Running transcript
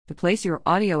To place your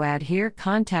audio ad here,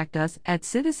 contact us at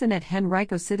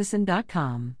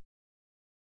citizen@henricocitizen.com.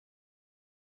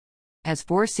 As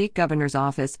 4-seat governor's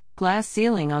office, glass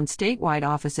ceiling on statewide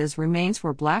offices remains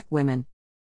for Black women.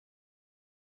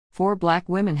 4 Black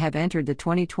women have entered the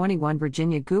 2021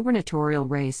 Virginia gubernatorial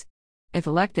race. If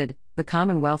elected, the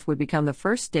Commonwealth would become the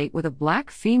first state with a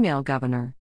Black female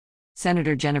governor.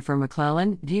 Senator Jennifer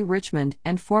McClellan, D. Richmond,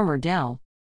 and former Del.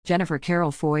 Jennifer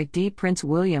Carroll Foy, D. Prince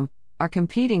William, are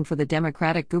competing for the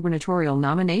Democratic gubernatorial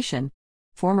nomination.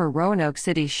 Former Roanoke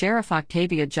City Sheriff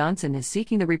Octavia Johnson is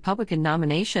seeking the Republican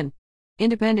nomination.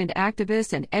 Independent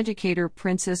activist and educator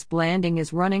Princess Blanding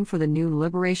is running for the New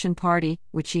Liberation Party,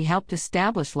 which she helped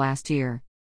establish last year.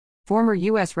 Former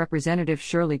U.S. Representative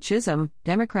Shirley Chisholm,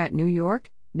 Democrat New York,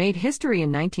 made history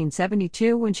in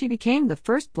 1972 when she became the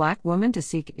first Black woman to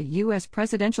seek a U.S.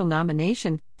 presidential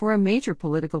nomination for a major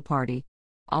political party.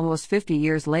 Almost 50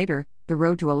 years later, the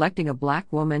road to electing a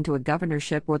Black woman to a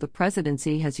governorship or the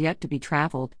presidency has yet to be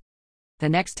traveled. The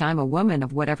next time a woman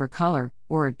of whatever color,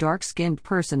 or a dark-skinned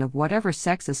person of whatever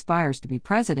sex aspires to be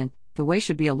president, the way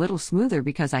should be a little smoother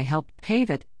because I helped pave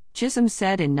it, Chisholm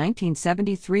said in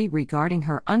 1973 regarding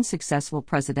her unsuccessful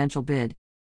presidential bid.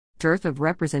 Dearth of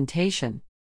representation.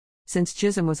 Since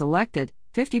Chisholm was elected,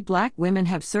 50 Black women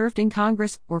have served in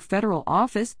Congress or federal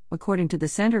office, according to the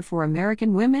Center for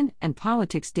American Women and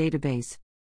Politics database.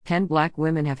 10 Black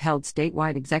women have held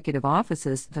statewide executive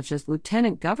offices such as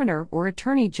lieutenant governor or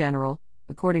attorney general,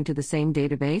 according to the same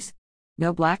database.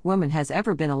 No Black woman has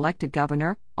ever been elected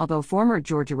governor, although former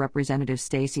Georgia Representative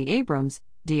Stacey Abrams,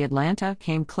 D. Atlanta,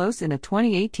 came close in a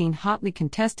 2018 hotly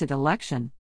contested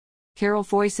election. Carroll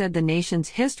Foy said the nation's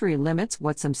history limits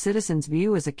what some citizens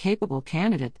view as a capable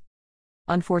candidate.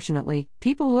 Unfortunately,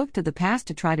 people look to the past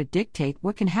to try to dictate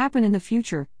what can happen in the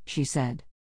future, she said.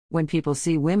 When people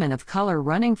see women of color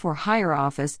running for higher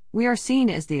office, we are seen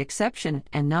as the exception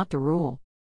and not the rule.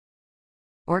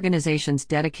 Organizations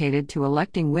dedicated to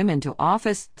electing women to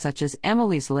office, such as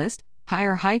Emily's List,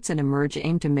 Higher Heights, and Emerge,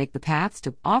 aim to make the paths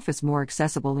to office more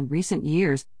accessible in recent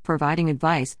years, providing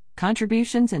advice,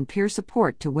 contributions, and peer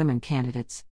support to women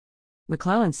candidates.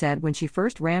 McClellan said when she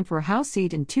first ran for a House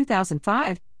seat in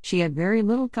 2005, she had very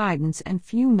little guidance and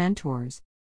few mentors.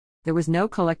 There was no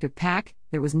collective PAC,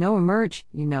 there was no Emerge,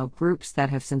 groups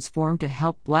that have since formed to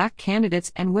help Black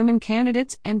candidates and women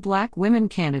candidates and Black women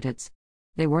candidates.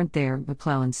 They weren't there,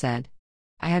 McClellan said.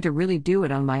 I had to really do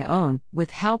it on my own, with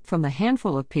help from the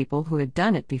handful of people who had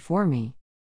done it before me.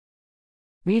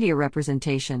 Media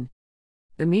representation.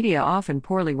 The media often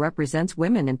poorly represents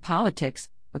women in politics,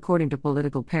 according to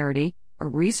Political Parity, a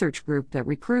research group that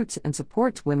recruits and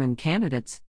supports women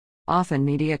candidates. Often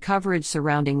media coverage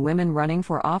surrounding women running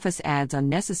for office adds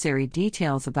unnecessary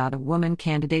details about a woman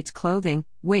candidate's clothing,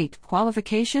 weight,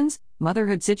 qualifications,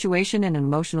 motherhood situation, and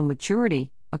emotional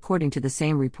maturity, according to the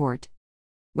same report.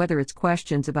 Whether it's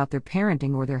questions about their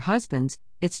parenting or their husbands,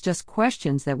 it's just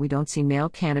questions that we don't see male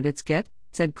candidates get,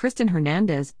 said Kristen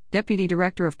Hernandez, Deputy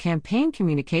Director of Campaign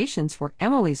Communications for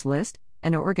Emily's List,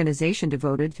 an organization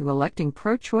devoted to electing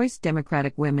pro-choice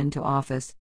Democratic women to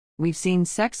office. We've seen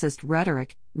sexist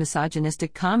rhetoric,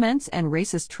 misogynistic comments, and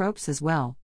racist tropes as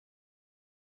well.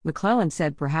 McClellan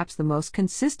said perhaps the most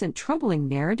consistent troubling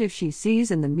narrative she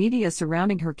sees in the media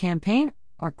surrounding her campaign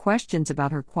are questions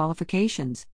about her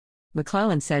qualifications.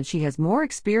 McClellan said she has more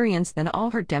experience than all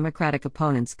her Democratic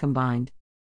opponents combined.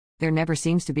 There never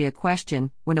seems to be a question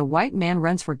when a white man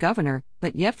runs for governor,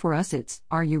 but yet for us it's,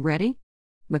 "Are you ready?"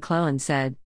 McClellan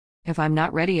said. If I'm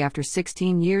not ready after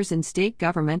 16 years in state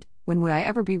government, when would I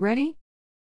ever be ready?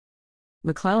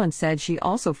 McClellan said she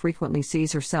also frequently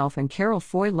sees herself and Carroll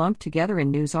Foy lumped together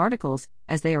in news articles,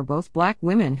 as they are both Black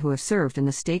women who have served in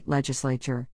the state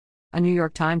legislature. A New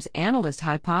York Times analyst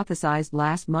hypothesized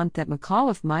last month that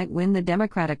McAuliffe might win the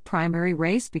Democratic primary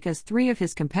race because 3 of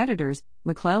his competitors,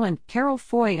 McClellan, Carroll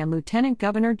Foy, and Lieutenant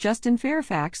Governor Justin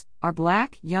Fairfax, are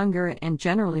Black, younger, and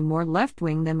generally more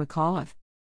left-wing than McAuliffe.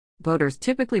 Voters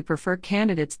typically prefer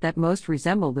candidates that most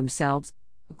resemble themselves,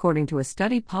 according to a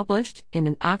study published in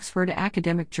an Oxford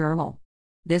academic journal.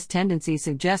 This tendency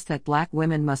suggests that Black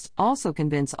women must also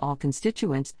convince all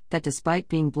constituents that despite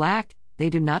being Black, they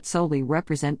do not solely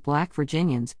represent Black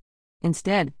Virginians.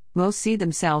 Instead, most see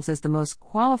themselves as the most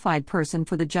qualified person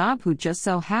for the job who just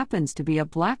so happens to be a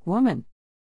Black woman.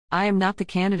 I am not the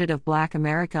candidate of Black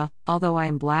America, although I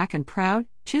am Black and proud,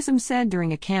 Chisholm said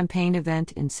during a campaign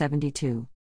event in '72.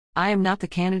 I am not the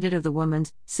candidate of the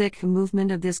women's sick movement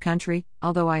of this country,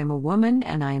 although I am a woman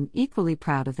and I am equally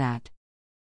proud of that.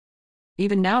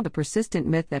 Even now, the persistent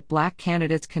myth that Black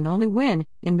candidates can only win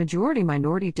in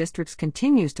majority-minority districts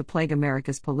continues to plague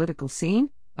America's political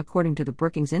scene, according to the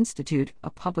Brookings Institute, a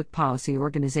public policy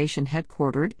organization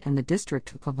headquartered in the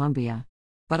District of Columbia.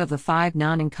 But of the 5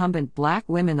 non-incumbent black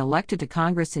women elected to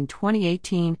Congress in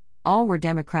 2018, all were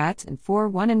Democrats and 4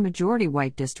 won in majority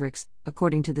white districts,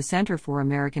 according to the Center for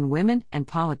American Women and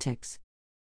Politics.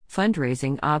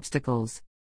 Fundraising obstacles.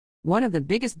 One of the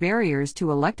biggest barriers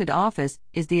to elected office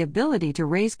is the ability to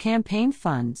raise campaign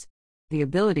funds. The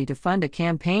ability to fund a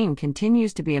campaign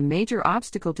continues to be a major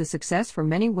obstacle to success for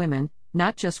many women,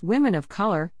 not just women of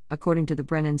color, according to the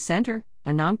Brennan Center,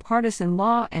 a nonpartisan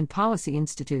law and policy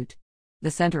institute.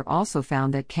 The center also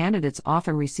found that candidates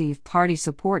often receive party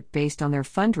support based on their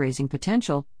fundraising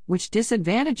potential, which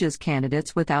disadvantages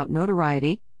candidates without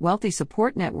notoriety, wealthy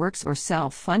support networks, or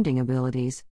self-funding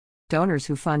abilities. Donors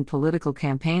who fund political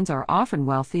campaigns are often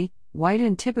wealthy, white,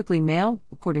 and typically male,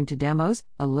 according to Demos,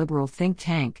 a liberal think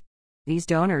tank. These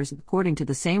donors, according to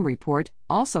the same report,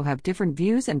 also have different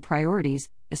views and priorities,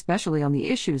 especially on the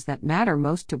issues that matter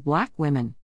most to black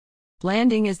women.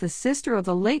 Blanding is the sister of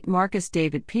the late Marcus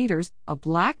David Peters, a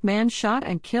black man shot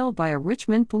and killed by a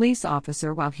Richmond police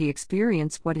officer while he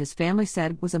experienced what his family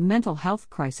said was a mental health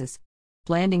crisis.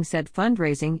 Blanding said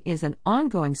fundraising is an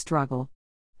ongoing struggle.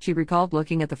 She recalled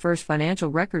looking at the first financial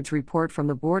records report from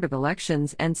the Board of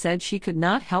Elections and said she could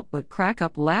not help but crack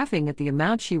up laughing at the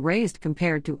amount she raised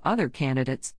compared to other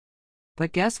candidates.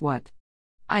 But guess what?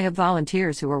 I have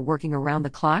volunteers who are working around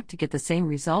the clock to get the same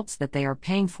results that they are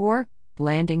paying for,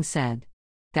 Blanding said.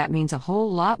 That means a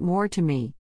whole lot more to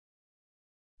me.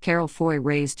 Carol Foy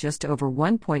raised just over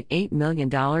 $1.8 million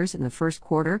in the first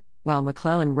quarter, while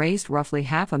McClellan raised roughly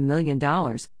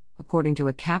 $500,000, according to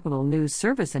a Capitol News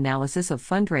Service analysis of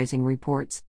fundraising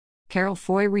reports. Carol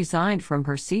Foy resigned from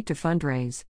her seat to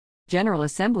fundraise. General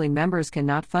Assembly members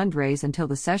cannot fundraise until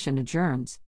the session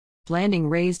adjourns. Blanding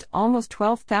raised almost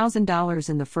 $12,000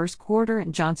 in the first quarter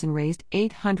and Johnson raised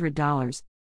 $800.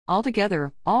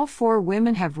 Altogether, all 4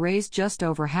 women have raised just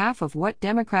over half of what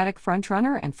Democratic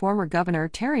frontrunner and former Governor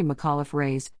Terry McAuliffe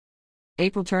raised.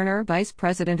 April Turner, Vice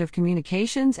President of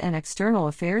Communications and External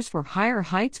Affairs for Higher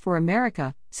Heights for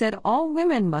America, said all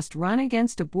women must run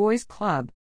against a boys' club.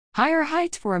 Higher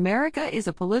Heights for America is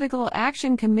a political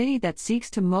action committee that seeks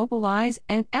to mobilize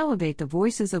and elevate the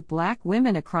voices of black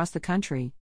women across the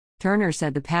country. Turner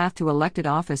said the path to elected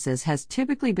offices has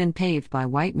typically been paved by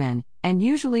white men, and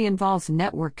usually involves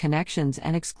network connections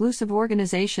and exclusive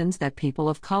organizations that people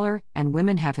of color and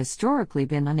women have historically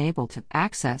been unable to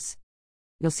access.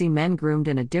 You'll see men groomed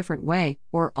in a different way,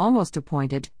 or almost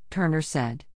appointed, Turner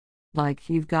said. Like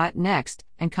You've Got Next,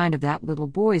 and kind of that little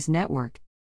boys' network.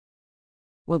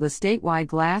 Will the statewide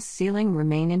glass ceiling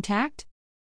remain intact?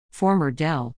 Former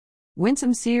Del.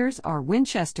 Winsome Sears, R.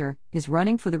 Winchester, is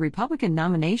running for the Republican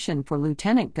nomination for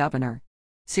lieutenant governor.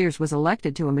 Sears was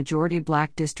elected to a majority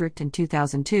black district in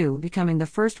 2002, becoming the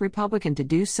first Republican to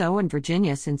do so in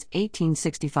Virginia since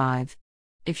 1865.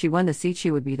 If she won the seat,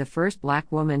 she would be the first black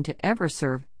woman to ever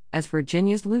serve as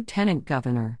Virginia's lieutenant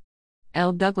governor.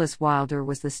 L. Douglas Wilder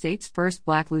was the state's first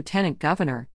black lieutenant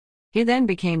governor. He then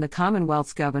became the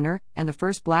Commonwealth's governor and the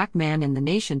first black man in the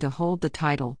nation to hold the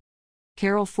title.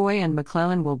 Carol Foy and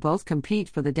McClellan will both compete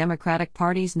for the Democratic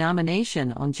Party's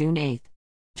nomination on June 8.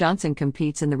 Johnson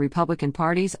competes in the Republican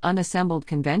Party's unassembled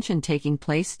convention taking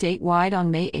place statewide on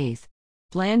May 8.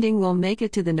 Blanding will make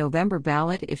it to the November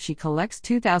ballot if she collects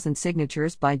 2,000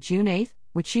 signatures by June 8,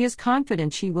 which she is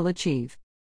confident she will achieve.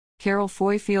 Carol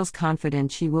Foy feels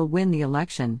confident she will win the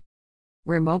election.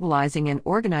 We're mobilizing and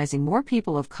organizing more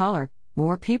people of color,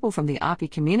 more people from the API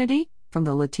community, from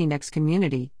the Latinx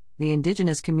community, the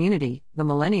indigenous community, the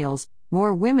millennials,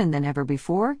 more women than ever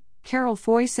before, Carol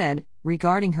Foy said,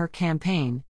 regarding her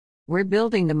campaign. We're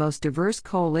building the most diverse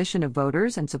coalition of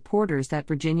voters and supporters that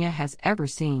Virginia has ever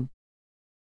seen.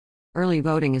 Early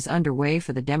voting is underway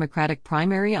for the Democratic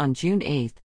primary on June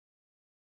 8.